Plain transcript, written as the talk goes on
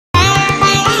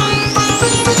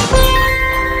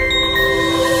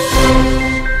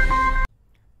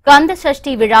கந்த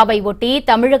சஷ்டி விழாவை ஒட்டி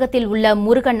தமிழகத்தில் உள்ள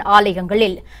முருகன்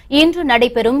ஆலயங்களில் இன்று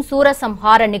நடைபெறும்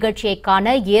சூரசம்ஹார நிகழ்ச்சியை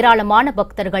காண ஏராளமான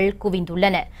பக்தர்கள்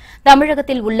குவிந்துள்ளனர்.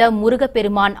 தமிழகத்தில் உள்ள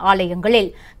முருகப்பெருமான் ஆலயங்களில்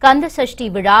கந்த சஷ்டி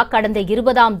விழா கடந்த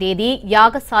 20ஆம் தேதி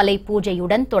யாகசாலை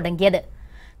பூஜையுடன் தொடங்கியது.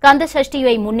 கந்த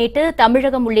சஷ்டியை முன்னிட்டு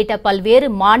தமிழகம் உள்ளிட்ட பல்வேறு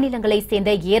மாநிலங்களைச்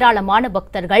சேர்ந்த ஏராளமான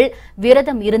பக்தர்கள்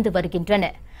விரதம் இருந்து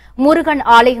வருகின்றனர். முருகன்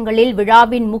ஆலயங்களில்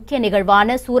விழாவின் முக்கிய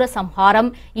நிகழ்வான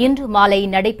சூரசம்ஹாரம் இன்று மாலை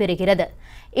நடைபெறுகிறது.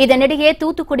 இதனிடையே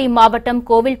தூத்துக்குடி மாவட்டம்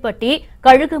கோவில்பட்டி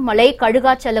கழுகுமலை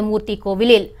கழுகாச்சலமூர்த்தி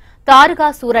கோவிலில்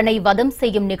தாரகாசூரனை வதம்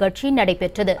செய்யும் நிகழ்ச்சி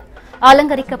நடைபெற்றது.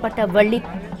 அலங்கரிக்கப்பட்ட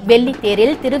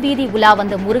வெள்ளித்தேரில் திருவீதி உலா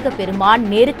வந்த முருகப்பெருமான்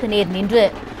நேருக்கு நேர் நின்று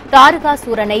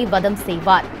தாரகாசூரனை வதம்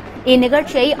செய்வார்.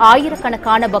 இந்நிகழ்ச்சியை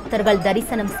ஆயிரக்கணக்கான பக்தர்கள்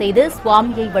தரிசனம் செய்து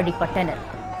சுவாமியை வழிபட்டனர்.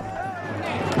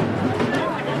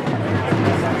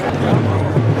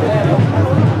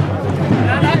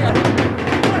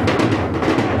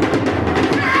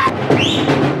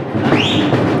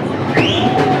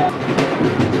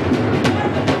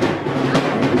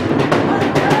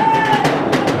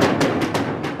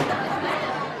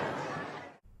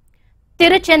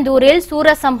 திருச்செந்தூரில்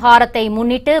சூரசம்ஹாரத்தை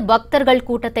முன்னிட்டு பக்தர்கள்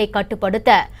கூட்டத்தை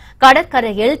கட்டுப்படுத்த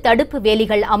கடற்கரையில் தடுப்பு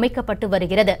வேலிகள் அமைக்கப்பட்டு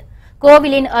வருகிறது.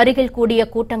 கோவிலின் அருகில் கூடிய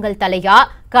கூட்டங்கள் தலையா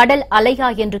கடல் அலையா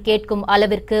என்று கேட்கும்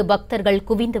அளவிற்கு பக்தர்கள்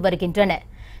குவிந்து வருகின்றனர்.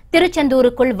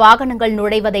 திருச்செந்தூருக்குள் வாகனங்கள்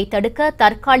நுழைவதை தடுக்க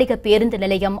தற்காலிக பேருந்து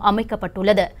நிலையம்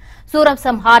அமைக்கப்பட்டுள்ளது.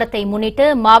 சூரசம்ஹாரத்தை முன்னிட்டு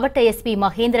மாவட்ட எஸ்பி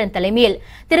மகேந்திரன் தலைமையில்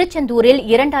திருச்செந்தூரில்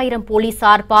 2000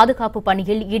 போலீசார் பாதுகாப்பு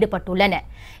பணியில் ஈடுபட்டுள்ளனர்.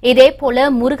 இதேபோல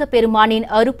முருகப்பெருமானின்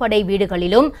அறுபடை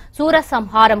வீடுகளிலும்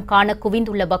சூரசம்ஹாரம் காண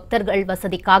குவிந்துள்ள பக்தர்கள்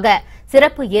வசதிக்காக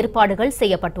சிறப்பு ஏற்பாடுகள்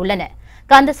செய்யப்பட்டுள்ளன.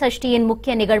 கந்த சஷ்டியின்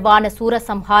முக்கிய நிகழ்வான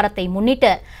சூரசம்ஹாரத்தை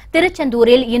முன்னிட்டு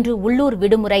திருச்செந்தூரில் இன்று உள்ளூர்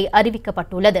விடுமுறை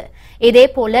அறிவிக்கப்பட்டுள்ளது.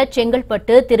 இதேபோல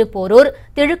செங்கல்பட்டு, திருப்போரூர்,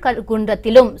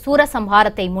 திருக்கழுகுன்றத்திலும்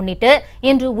சூரசம்ஹாரத்தை முன்னிட்டு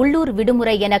இன்று உள்ளூர்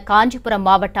விடுமுறை என காஞ்சிபுரம்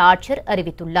மாவட்ட ஆட்சியர்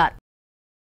அறிவித்துள்ளார்.